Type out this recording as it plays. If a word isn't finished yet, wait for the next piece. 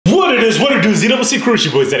is what it do, ZCCCrew,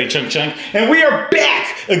 your boy ZaddyChunkChunk, and we are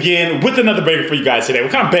back again with another banger for you guys today.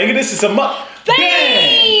 What kind of banger this is? A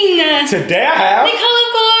bang! Today I have the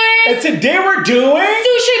color board, and today we're doing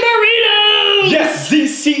sushi burritos. Yes,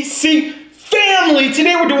 ZCCFamily.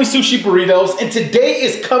 Today we're doing sushi burritos, and today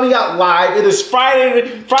is coming out live. It is Friday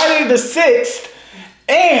the 6th,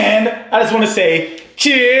 and I just want to say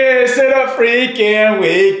cheers to the freaking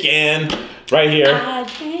weekend. Right here,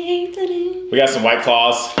 we got some White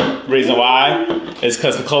Claws. Reason why is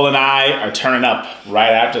because Nicole and I are turning up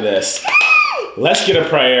right after this. Let's get a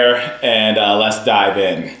prayer and let's dive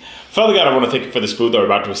in. Father God, I want to thank you for this food that we're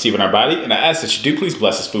about to receive in our body, and I ask that you do please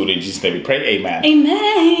bless this food. In Jesus' name we pray, amen.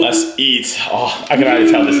 Amen. Let's eat. Oh, I can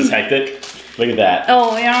already tell this is hectic. Look at that.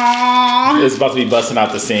 Oh, yeah. It's about to be busting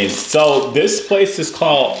out the seams. So this place is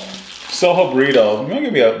called Soho Burrito. You want to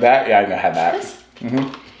give me that? Yeah, I'm going to have that.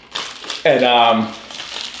 Mm-hmm. And,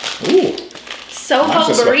 ooh.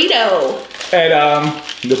 Soho Burrito. And,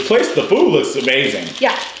 the food looks amazing.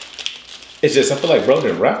 Yeah. It's just, I feel like bro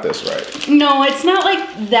didn't wrap this right. No, it's not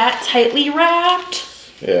like that tightly wrapped.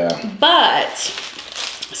 Yeah. But,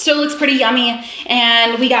 still looks pretty yummy.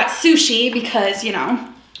 And we got sushi because, you know,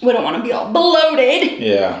 we don't want to be all bloated.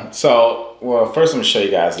 Yeah. So, well, first I'm going to show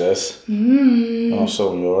you guys this. I'll show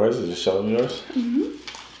them yours. Is it show them yours?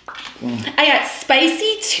 I got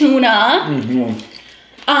spicy tuna,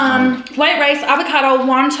 white rice, avocado,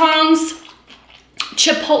 wontons,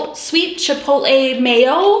 sweet chipotle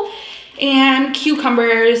mayo, and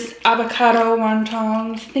cucumbers, avocado,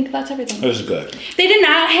 wontons. I think that's everything. This is good. They did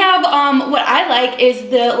not have, what I like is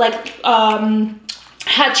the,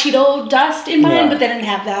 hot Cheeto dust in mine, but they didn't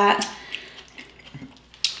have that.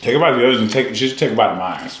 Take a bite of yours and just take a bite of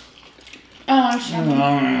mine. Oh, sure.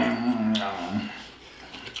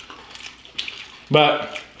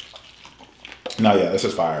 But, no, yeah, this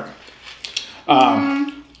is fire. You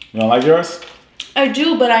don't like yours? I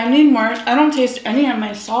do, but I need more. I don't taste any of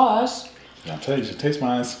my sauce. Yeah, I'll tell you, you should taste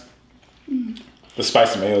mine. The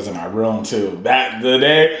spicy mayo's in my room, too. Every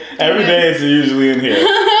day it's usually in here.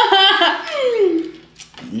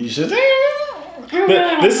 You should taste it.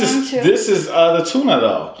 But this is the tuna,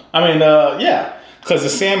 though. I mean, yeah, because the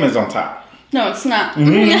salmon's on top. No, it's not.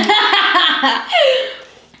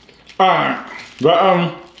 All right.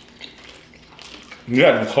 But,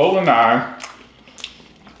 yeah, Nicole and I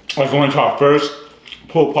are going to our first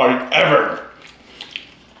pool party ever.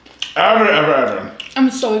 Ever. I'm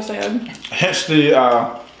so excited. Hence the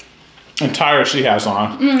attire she has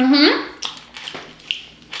on.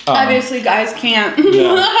 Obviously, guys can't.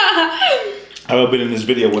 Yeah. I would have been in this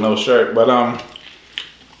video with no shirt, but,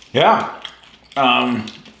 yeah. I'm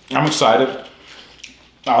excited.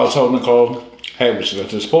 I told Nicole, hey, we should go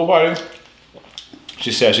to this pool party.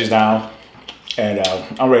 She said she's down, and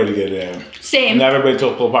I'm ready to get in. Same. Never been to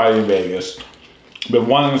a pool party in Vegas. Been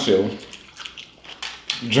wanting to.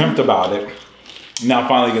 Dreamt about it. Now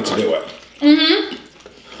finally get to do it.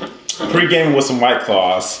 Pre-gaming with some White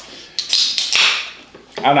Claws.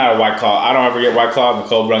 I'm not a White Claw. I don't ever get White Claw.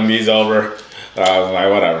 Nicole brought these over. I was like,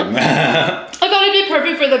 whatever. I thought it'd be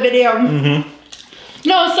perfect for the video.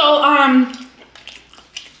 No, so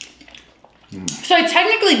I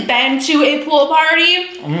technically been to a pool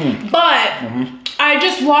party, but I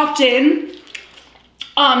just walked in.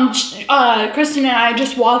 Kristen and I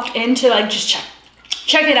just walked in to just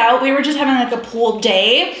check it out. We were just having a pool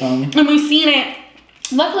day, and we seen it.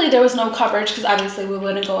 Luckily, there was no coverage because obviously we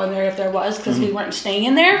wouldn't go in there if there was because we weren't staying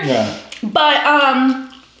in there. Yeah. But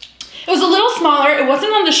it was a little smaller. It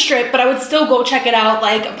wasn't on the strip, but I would still go check it out.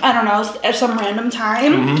 I don't know, at some random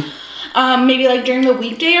time. Maybe during the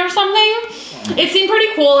weekday or something. It seemed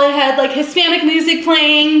pretty cool. It had Hispanic music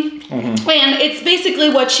playing, and it's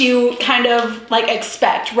basically what you kind of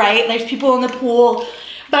expect, right? There's people in the pool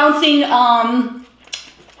bouncing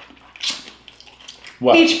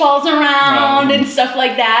beach balls around and stuff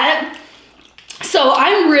like that. So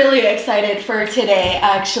I'm really excited for today,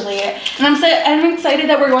 actually, and I'm excited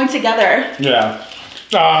that we're going together. Yeah.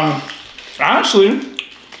 Honestly,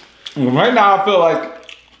 right now I feel like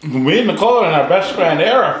me and Nicole are in our best friend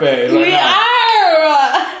era phase. We are.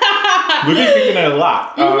 We've been kicking it a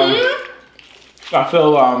lot. I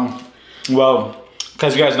feel, well,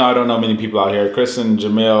 because you guys know I don't know many people out here. Chris and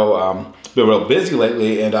Jamil been real busy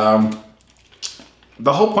lately, and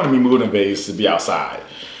the whole point of me moving to Vegas is to be outside.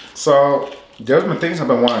 So there's been things I've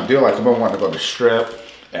been wanting to do, I've been wanting to go to the Strip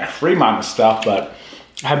and Fremont and stuff, but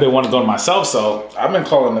I've been wanting to go to myself, so I've been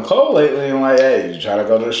calling Nicole lately and hey, you try to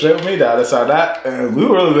go to the Strip with me, this or that, and we've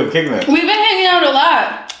really been kicking it. We've been hanging out a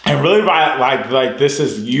lot. And really, like this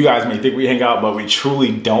is, you guys may think we hang out, but we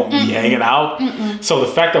truly don't be hanging out. So the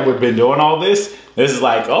fact that we've been doing all this, this is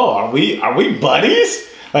like, oh, are we buddies?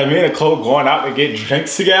 Like me and Nicole going out to get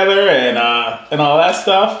drinks together and all that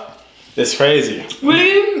stuff. It's crazy.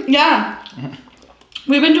 We've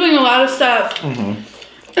been doing a lot of stuff.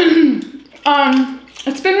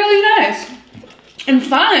 It's been really nice and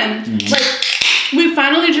fun. Like, we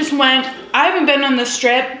finally just went. I haven't been on the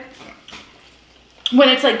strip when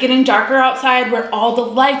it's like getting darker outside, where all the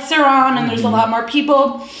lights are on and there's a lot more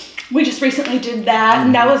people. We just recently did that,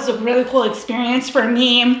 and that was a really cool experience for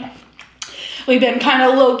me. We've been kind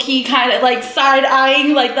of low-key, kind of like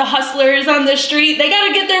side-eyeing like the hustlers on the street. They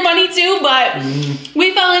gotta get their money too, but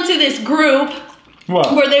we fell into this group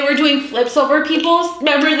where they were doing flips over people.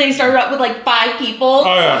 Remember, they started out with like 5 people.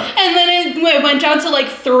 Oh yeah. And then it went down to like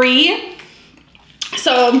 3.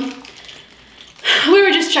 So we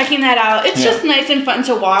were just checking that out. It's just nice and fun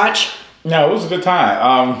to watch. Yeah, it was a good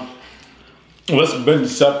time.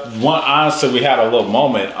 Honestly, we had a little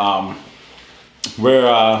moment where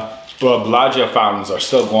the Bellagio fountains are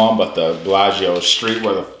still going, but the Bellagio street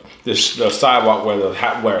where the sidewalk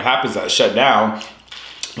where it happens that shut down.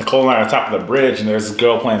 Nicole and I are on top of the bridge, and there's this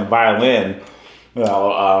girl playing the violin,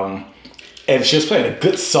 and she was playing a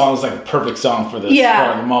good song. It was like a perfect song for this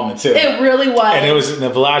part of the moment too. It really was. And it was the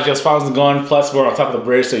Bellagio's fountains going. Plus, we're on top of the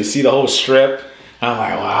bridge, so you see the whole strip. And I'm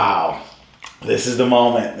like, wow, this is the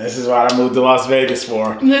moment. This is what I moved to Las Vegas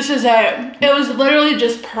for. This is it. It was literally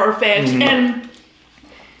just perfect. And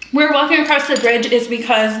we're walking across the bridge is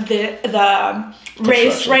because the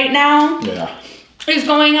race right now is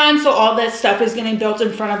going on, so all this stuff is getting built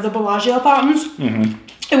in front of the Bellagio fountains.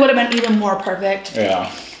 It would have been even more perfect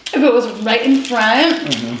if it was right in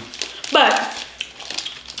front. But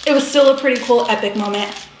it was still a pretty cool, epic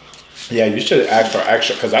moment. Yeah, you should ask for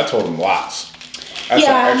extra, because I told him lots. That's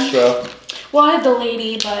an extra. Well, I had the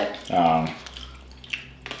lady, but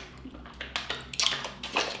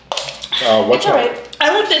what's it's alright.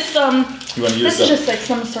 I like this. You want to use this is just like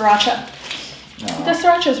some sriracha. The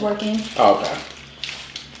sriracha's working. Oh, okay.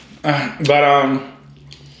 But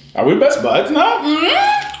are we best buds now?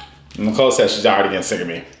 Nicole says she's already getting sick of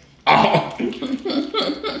me.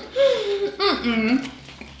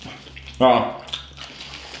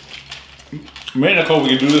 Me and Nicole, we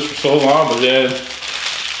can do this for so long, but then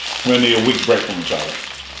we're gonna need a week break from each other.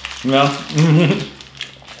 You know?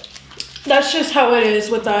 That's just how it is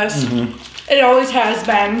with us. It always has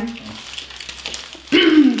been.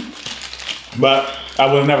 But I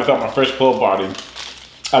would have never thought my first pool party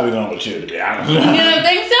I'd be going with you, to be honest. You don't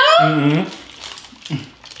think so?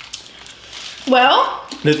 Well,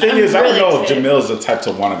 the thing is, I don't know if Jamil's the type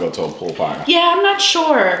to want to go to a pool party. Yeah, I'm not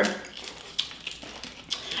sure.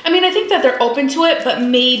 I mean, I think that they're open to it, but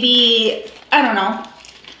maybe, I don't know.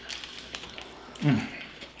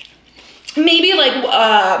 Maybe like,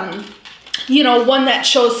 you know, one that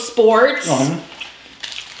shows sports.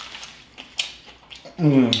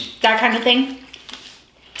 That kind of thing.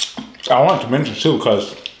 I want to mention too,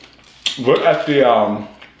 because we're at the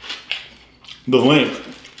link.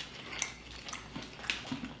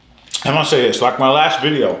 I'm gonna say this, like my last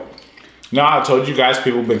video. Now I told you guys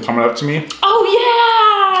people have been coming up to me. Oh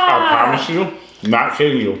yeah! I promise you, not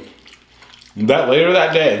kidding you. That later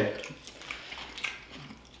that day,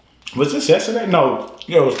 was this yesterday? No,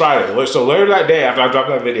 it was Friday. So later that day, after I dropped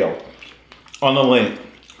that video on the link,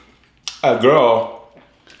 a girl,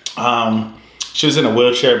 she was in a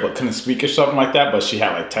wheelchair but couldn't speak or something like that, but she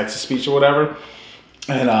had like text-to-speech or whatever.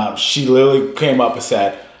 And she literally came up and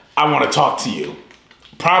said, I want to talk to you.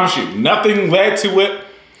 Promise you, nothing led to it.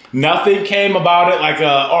 Nothing came about it, like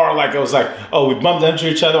or like it was like, oh, we bumped into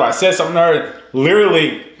each other. I said something to her.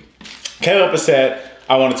 Literally came up and said,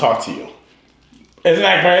 I want to talk to you. Isn't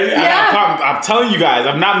that crazy? Yeah. I'm telling you guys,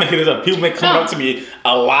 I'm not making this up. People been coming up to me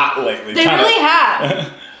a lot lately. They really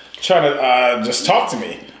have. Trying to just talk to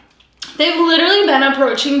me. They've literally been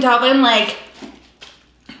approaching Delvin like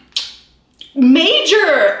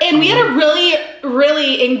major, and we had a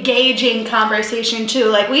really engaging conversation too.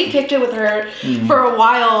 Like we kicked it with her for a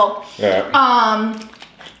while. Yeah.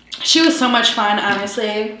 She was so much fun,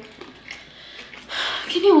 honestly.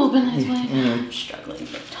 Can you open this way? I'm struggling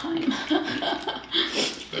with time.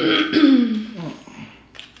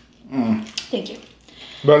 Thank you.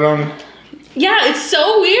 But yeah, it's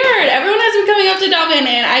so weird. Everyone has been coming up to Delvin,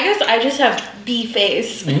 and I guess I just have B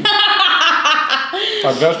face.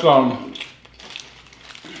 I guess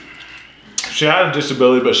she had a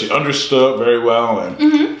disability, but she understood very well and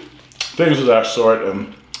things of that sort.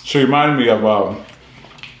 And she reminded me of a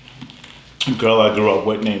girl I grew up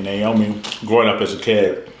with named Naomi, growing up as a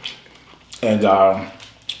kid. And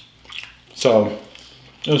so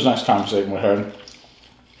it was a nice conversation with her.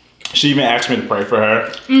 She even asked me to pray for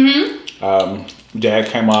her. Dad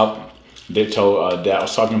came up. They told Dad. I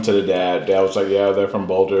was talking to the dad. Dad was like, "Yeah, they're from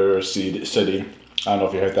Boulder City. I don't know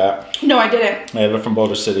if you heard that." No, I didn't. Yeah, they're from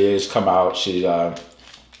Boulder City. They just come out. She likes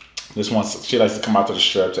to come out to the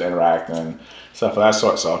strip to interact and stuff of that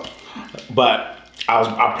sort. So, but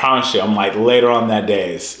I promise you, I'm like later on that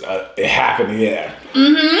day, it happened. Yeah,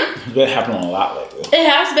 it's been happening a lot lately. It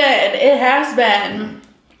has been. It has been.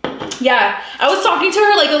 Yeah, I was talking to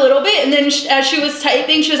her like a little bit, and then as she was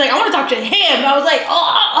typing, she was like, "I want to talk to him." And I was like,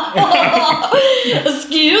 "Oh,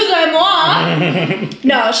 excuse-moi."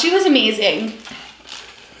 No, she was amazing.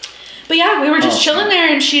 But yeah, we were just chilling there,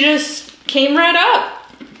 and she just came right up.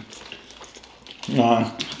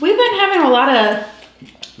 We've been having a lot of.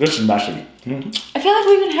 This is messy. I feel like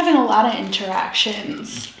we've been having a lot of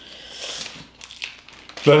interactions.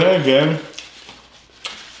 But then again,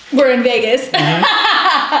 we're in Vegas.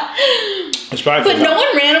 It's probably but no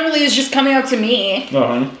one randomly is just coming up to me. It's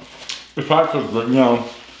probably because,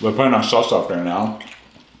 we're putting our stuff up there now.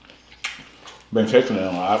 Been taking it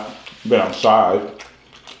a lot. Been outside.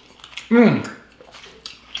 Did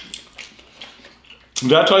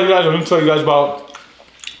I tell you guys? I didn't tell you guys about.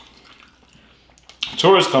 A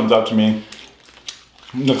tourist comes up to me.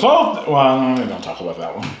 Nicole. Well, I'm not gonna talk about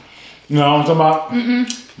that one. You know what I'm talking about?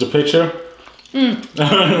 The picture.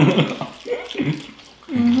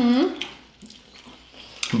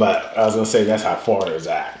 But I was gonna say that's how foreigners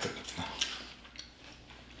act.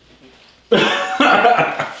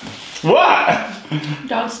 What?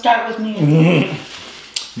 Don't start with me.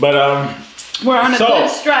 But we're on a good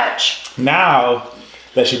stretch. Now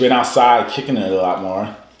that you've been outside kicking it a lot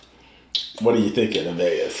more, what are you thinking in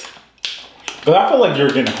Vegas? Because I feel like you're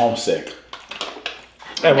getting homesick.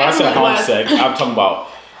 And when I say homesick, I'm talking about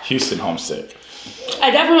Houston homesick. I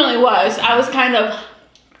definitely was. I was kind of.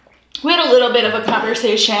 We had a little bit of a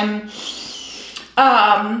conversation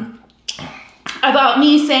about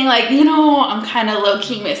me saying like, I'm kind of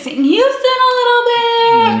low-key missing Houston a little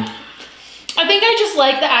bit. I think I just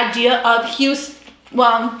like the idea of Houston.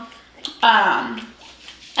 Well, I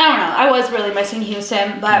don't know. I was really missing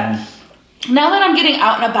Houston, but now that I'm getting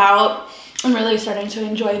out and about, I'm really starting to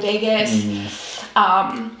enjoy Vegas.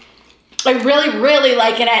 I really, really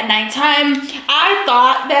like it at nighttime. I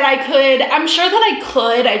thought that I could. I'm sure that I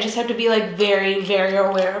could. I just have to be like very, very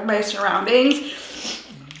aware of my surroundings.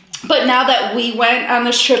 But now that we went on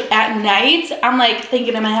this trip at night, I'm like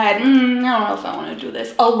thinking in my head, I don't know if I want to do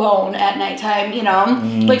this alone at nighttime,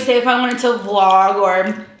 Like say if I wanted to vlog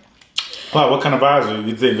or... Wow, what kind of vibes do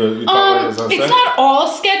you think? It's not all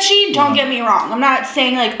sketchy, don't get me wrong. I'm not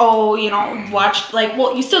saying like, watch, like,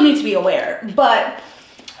 well, you still need to be aware. But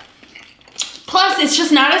plus, it's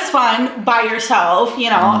just not as fun by yourself,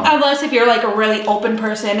 unless if you're like a really open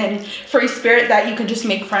person and free spirit that you can just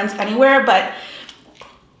make friends anywhere. But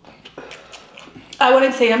I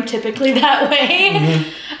wouldn't say I'm typically that way.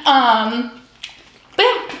 But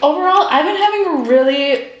yeah, overall, I've been having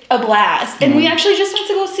a blast. And we actually just went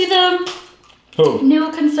to go see the new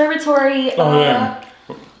conservatory. Yeah.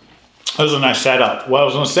 That was a nice setup. What I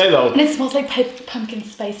was going to say though. And it smells like pumpkin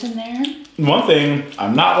spice in there. One thing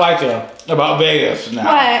I'm not liking about Vegas now.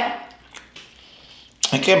 What?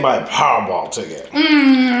 I can't buy a Powerball ticket.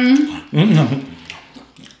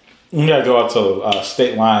 You gotta go out to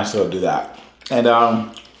state lines to go do that. And I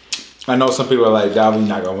know some people are like, "We're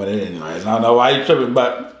not gonna win it anyways." I don't know why you're tripping,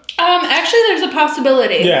 but actually, there's a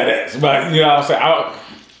possibility. Yeah, it is. But what I'm saying,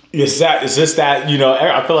 it's just that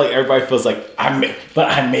I feel like everybody feels like I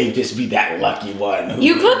may just be that lucky one.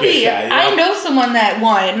 You could be. I know someone that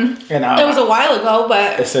won. And it was a while ago,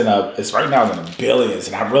 but it's right now in the billions,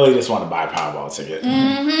 and I really just want to buy a Powerball ticket.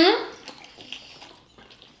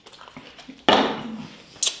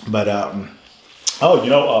 But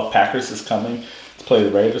Packers is coming to play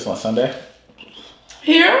the Raiders on Sunday.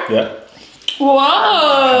 Here? Yeah.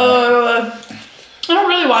 Whoa! I don't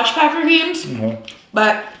really watch Packer games,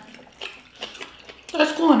 but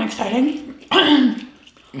that's cool and exciting.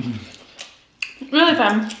 Really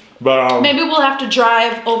fun. But maybe we'll have to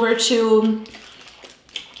drive over to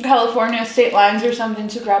California state lines or something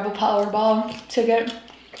to grab a Powerball ticket.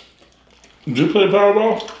 Did you play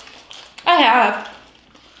Powerball? I have.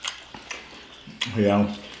 Yeah.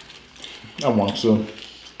 I want to.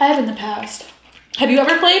 I have in the past. Have you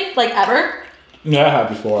ever played? Like ever? Yeah, I have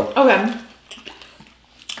before. Okay.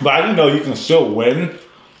 But I didn't know you can still win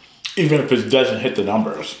even if it doesn't hit the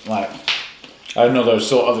numbers. Like, I didn't know there's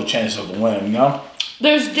still other chances of win,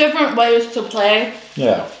 There's different ways to play.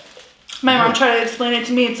 Yeah. My mom tried to explain it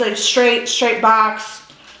to me. It's like straight box.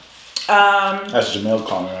 That's Jamil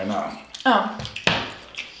calling me right now. Oh.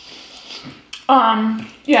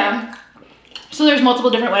 Yeah. So there's multiple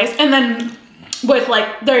different ways. And then with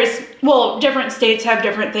like, different states have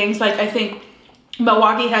different things. Like I think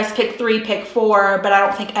Milwaukee has pick 3, pick 4, but I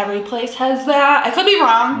don't think every place has that. I could be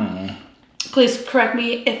wrong. Please correct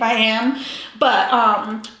me if I am. But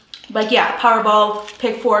like yeah, Powerball,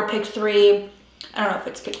 pick 4, pick 3. I don't know if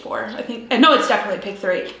it's pick 4. I know it's definitely pick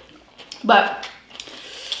 3. But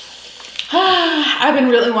I've been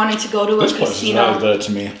really wanting to go to a casino. This place is not good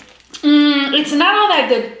to me. It's not all that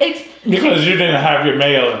good. It's because you didn't have your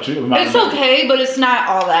mayo. It's okay, but it's not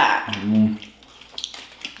all that.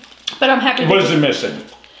 But I'm happy. What is it missing?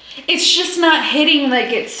 It's just not hitting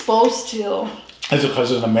like it's supposed to. Is it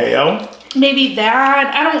because of the mayo? Maybe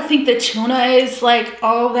that. I don't think the tuna is like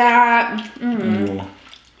all that.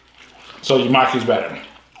 So Umaki's better.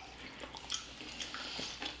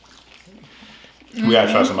 We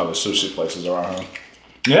gotta try some other sushi places around here.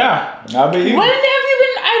 Yeah, I'll be eating. When have you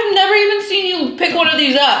been? I've never even seen you pick one of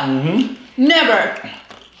these up. Never.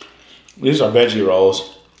 These are veggie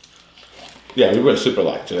rolls. Yeah, we went super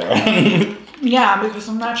light today. Yeah, because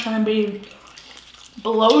I'm not trying to be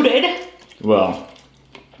bloated. Well,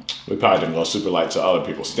 we probably didn't go super light to other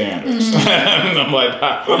people's standards. I'm like,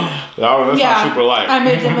 that's not super light. I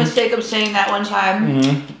made the mistake of saying that one time.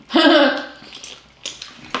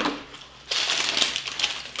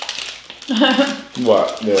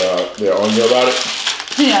 What? They're on you about it?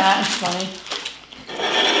 Yeah, it's funny.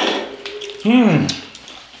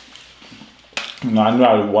 No, I knew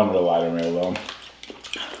I wanted a lighter meal though.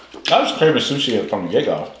 I was craving sushi from the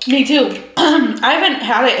get-go. Me too. I haven't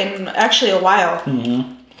had it in actually a while.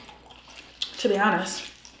 To be honest.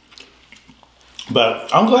 But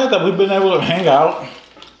I'm glad that we've been able to hang out,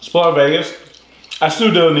 explore Vegas. I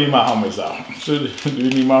still do need my homies though. Still do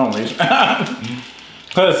need my homies.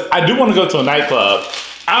 Because I do want to go to a nightclub.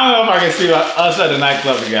 I don't know if I can see us at a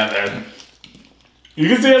nightclub together. You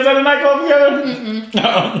can see us at a nightclub together?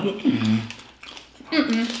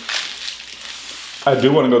 I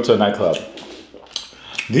do want to go to a nightclub.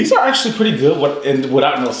 These are actually pretty good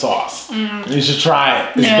without no sauce. You should try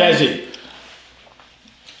it. It's veggie.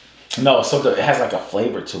 No, it has like a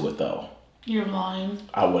flavor to it though. You're lying.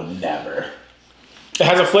 I would never. It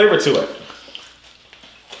has a flavor to it.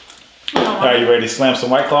 Are you ready to slam some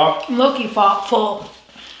White Claw? I'm low-key full.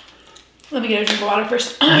 Let me get a drink of water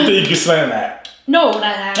first. You think you can slam that? No, not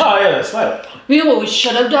that. Oh yeah, slam it. You know what we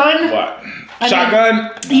should have done? What?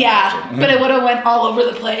 Shotgun? Yeah, but it would have went all over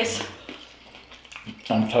the place.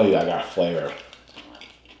 I'm telling you, I got flavor.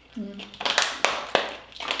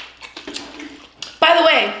 By the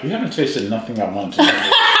way. You haven't tasted nothing I want to.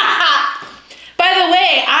 By the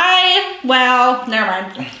way, well, never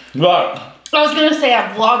mind. What? I was gonna say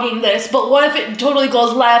I'm vlogging this, but what if it totally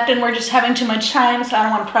goes left and we're just having too much time, so I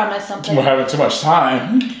don't want to promise something. We're having too much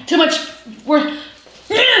time. Too much, we're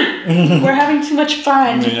having too much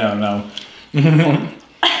fun. Yeah, no.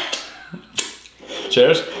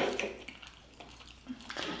 Cheers.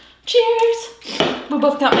 Cheers. We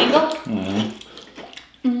both got mango.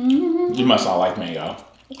 You must not like mango.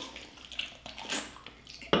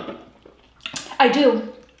 I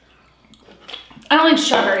do. I don't like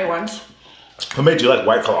strawberry ones. What made you like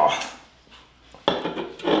White Claw?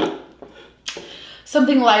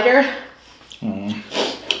 Something lighter.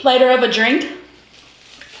 Lighter of a drink.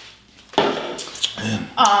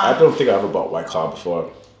 I don't think I ever bought White Claw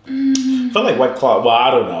before. I feel like White Claw, well,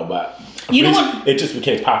 I don't know, but you know what? It just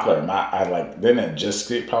became popular. Didn't it just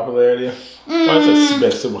get popularity?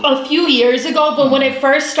 A few years ago, but when it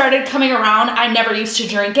first started coming around, I never used to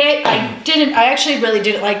drink it. I actually really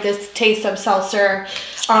didn't like this taste of seltzer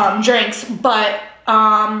drinks, but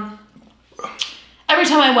every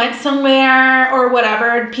time I went somewhere or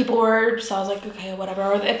whatever, so I was like, okay, whatever,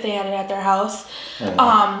 or if they had it at their house.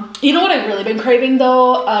 You know what I've really been craving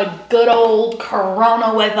though? A good old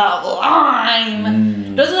Corona with a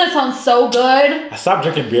lime. Doesn't that sound so good? I stopped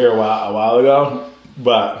drinking beer a while ago,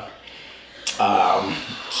 but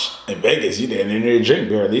in Vegas, you didn't even drink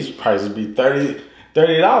beer. These prices would be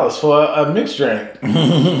 $30 for a mixed drink.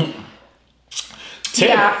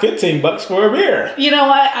 15 bucks for a beer. You know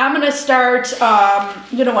what? I'm going to start,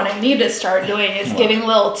 you know what I need to start doing is giving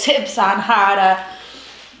little tips on how to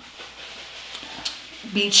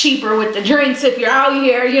be cheaper with the drinks if you're out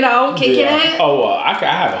here, you know, kicking it. Oh, well, I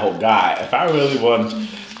have a whole guide. If I really want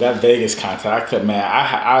that Vegas content, I could, man,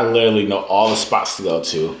 I literally know all the spots to go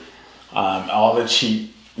to. All the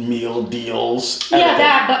cheap meal deals. Yeah, everything.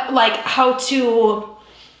 That, but like how to, oh,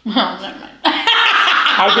 never mind.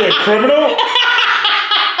 How to be a criminal?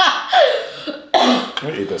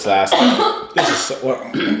 Let me eat this last one. This is so,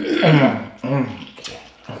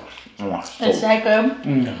 Is that good?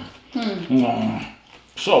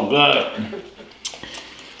 So good.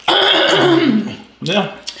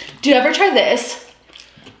 Yeah. Do you ever try this?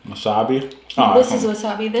 Wasabi? Oh, This is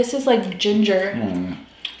wasabi. This is like ginger.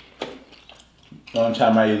 The only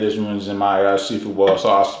time I eat this one is in my seafood boil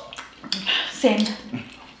sauce. Same.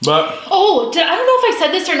 But Oh, I don't know if I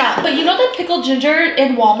said this or not, but you know that pickled ginger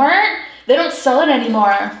in Walmart? They don't sell it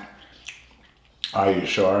anymore. are you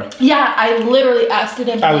sure? Yeah, I literally asked it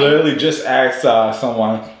in. I literally just asked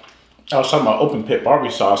someone. I was talking about open pit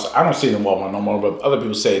barbecue sauce. I don't see it in Walmart no more, but other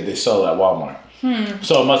people say they sell it at Walmart.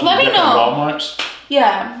 So it must be different Walmarts.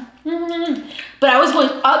 Yeah. But I was going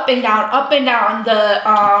up and down the.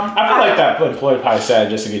 I feel like that employee probably said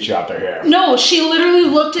just to get you out their hair. No, she literally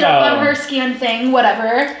looked it up on her scan thing,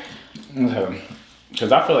 whatever.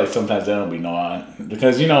 Because I feel like sometimes they don't be knowing.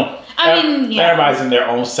 Because, you know, everybody's in their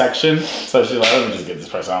own section. So she's like, let me just get this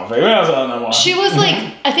person out. She was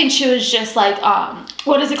like, I think she was just like,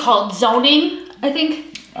 what is it called? Zoning, I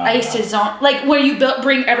think. I used to zone. Like where you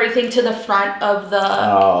bring everything to the front of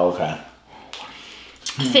the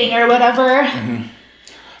thing or whatever.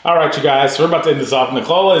 All right, you guys. We're about to end this off.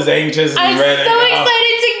 Nicole is anxious. I'm so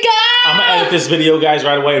excited to go. I'm going to edit this video, guys,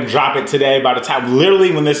 right away and drop it today. By the time,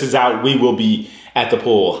 literally when this is out, we will be at the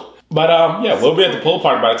pool. But yeah, we'll be at the pool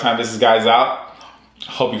party by the time this guy's out.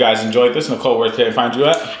 Hope you guys enjoyed this. Nicole, where can I find you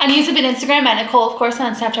at? On YouTube and Instagram at Nicole, of course,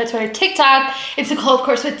 on Snapchat, Twitter, TikTok. It's Nicole, of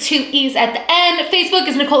course, with 2 E's at the end. Facebook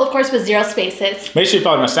is Nicole, of course, with 0 spaces. Make sure you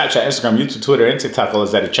follow me on Snapchat, Instagram, YouTube, Twitter, and TikTok. All is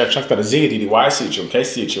ZaddyChunkChunk. That is ZaddyChunkChunk.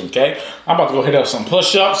 C-H-U-N-K. I'm about to go hit up some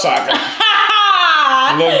push-ups so I can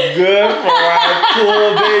look good for our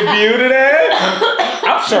pool debut today.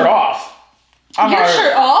 I'm shirt off. You're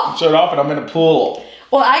shirt off? Shirt off and I'm in the pool.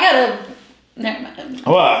 Well, I gotta... Never mind.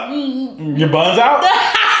 What? Your bun's out?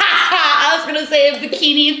 I was gonna say a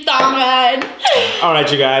bikini thong on. All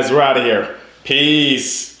right, you guys, we're out of here.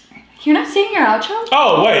 Peace. You're not saying your outro?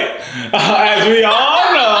 Oh, wait. As we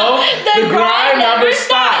all know, the grind never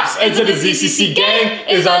stops until the ZCC gang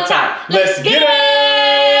is on top. Let's get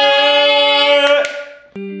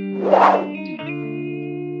it!